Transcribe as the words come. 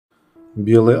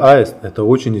Белый аист – это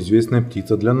очень известная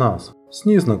птица для нас. С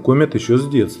ней знакомят еще с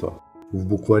детства. В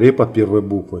букваре под первой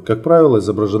буквой, как правило,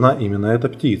 изображена именно эта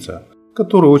птица,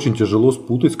 которую очень тяжело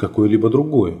спутать с какой-либо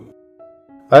другой.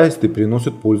 Аисты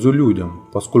приносят пользу людям,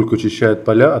 поскольку очищают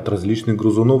поля от различных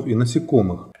грызунов и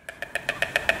насекомых.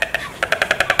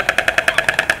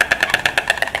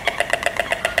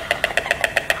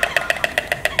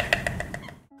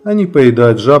 Они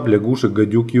поедают жаб, лягушек,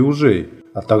 гадюк и ужей,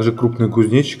 а также крупных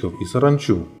кузнечиков и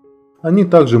саранчу. Они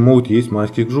также могут есть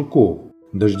майских жуков,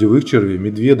 дождевых червей,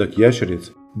 медведок,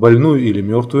 ящериц, больную или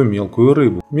мертвую мелкую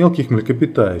рыбу, мелких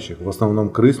млекопитающих, в основном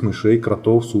крыс, мышей,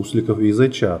 кротов, сусликов и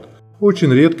зайчат.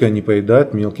 Очень редко они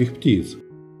поедают мелких птиц.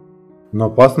 Но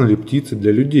опасны ли птицы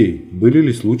для людей? Были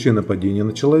ли случаи нападения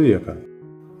на человека?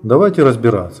 Давайте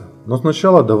разбираться, но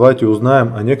сначала давайте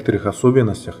узнаем о некоторых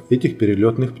особенностях этих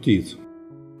перелетных птиц.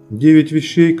 9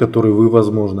 вещей, которые вы,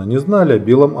 возможно, не знали о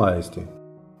белом аисте.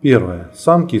 Первое.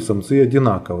 Самки и самцы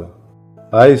одинаковы.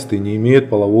 Аисты не имеют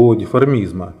полового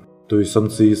дифформизма, то есть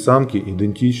самцы и самки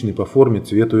идентичны по форме,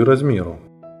 цвету и размеру.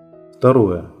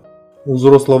 Второе. У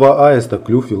взрослого аиста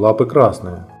клюв и лапы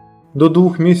красные. До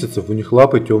 2 месяцев у них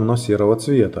лапы темно-серого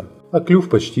цвета, а клюв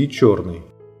почти черный.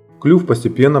 Клюв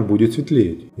постепенно будет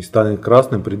светлеть и станет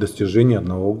красным при достижении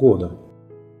 1 года.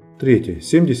 Третье.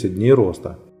 70 дней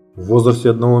роста. В возрасте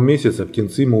 1 месяца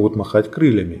птенцы могут махать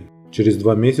крыльями. Через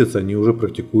 2 месяца они уже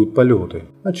практикуют полеты,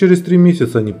 а через 3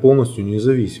 месяца они полностью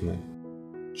независимы.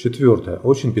 Четвертое.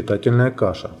 Очень питательная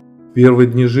каша. В первые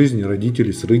дни жизни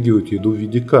родители срыгивают еду в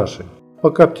виде каши,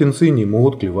 пока птенцы не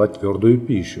могут клевать твердую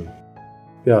пищу.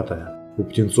 Пятое. У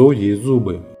птенцов есть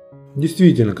зубы.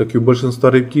 Действительно, как и у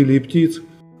большинства рептилий и птиц,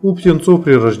 у птенцов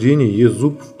при рождении есть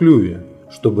зуб в клюве,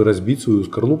 чтобы разбить свою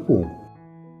скорлупу.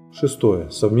 Шестое.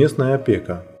 Совместная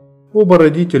опека. Оба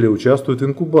родителя участвуют в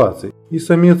инкубации, и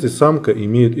самец и самка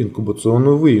имеют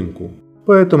инкубационную выемку,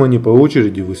 поэтому они по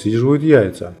очереди высиживают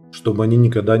яйца, чтобы они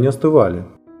никогда не остывали.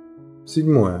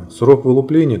 Седьмое. Срок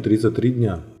вылупления 33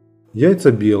 дня.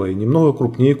 Яйца белые, немного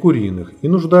крупнее куриных и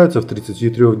нуждаются в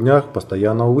 33 днях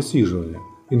постоянного высиживания,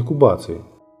 инкубации.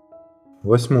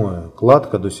 Восьмое.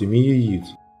 Кладка до 7 яиц.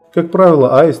 Как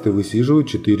правило, аисты высиживают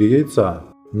 4 яйца,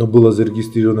 но было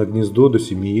зарегистрировано гнездо до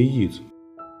 7 яиц.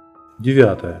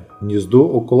 Девятое. Гнездо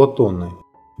около тонны.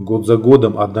 Год за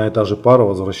годом одна и та же пара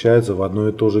возвращается в одно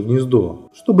и то же гнездо,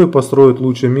 чтобы построить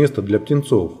лучшее место для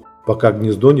птенцов, пока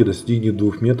гнездо не достигнет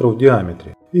 2 метров в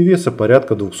диаметре и веса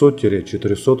порядка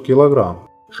 200-400 кг,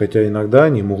 хотя иногда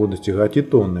они могут достигать и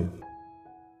тонны.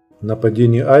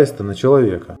 Нападение аиста на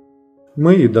человека.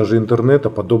 Мы и даже интернет о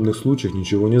подобных случаях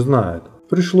ничего не знает.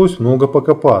 Пришлось много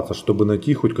покопаться, чтобы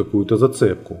найти хоть какую-то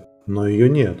зацепку, но ее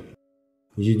нет.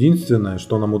 Единственное,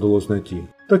 что нам удалось найти,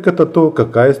 так это то,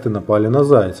 как аисты напали на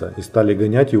зайца и стали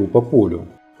гонять его по полю.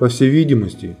 По всей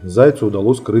видимости, зайцу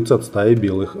удалось скрыться от стаи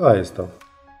белых аистов.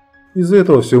 Из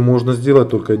этого все можно сделать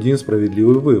только один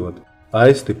справедливый вывод.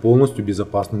 Аисты полностью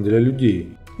безопасны для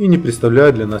людей и не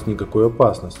представляют для нас никакой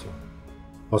опасности.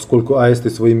 Поскольку аисты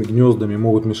своими гнездами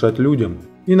могут мешать людям,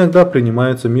 иногда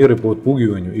принимаются меры по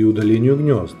отпугиванию и удалению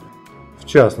гнезд. В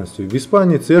частности, в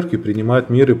Испании церкви принимают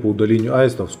меры по удалению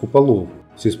аистов с куполов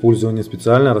с использованием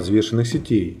специально развешенных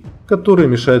сетей, которые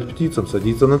мешают птицам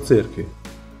садиться на церкви.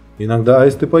 Иногда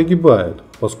аисты погибают,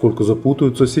 поскольку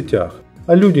запутаются в сетях,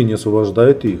 а люди не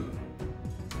освобождают их.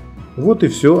 Вот и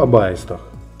все об аистах.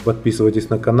 Подписывайтесь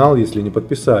на канал, если не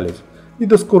подписались. И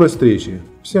до скорой встречи.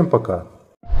 Всем пока.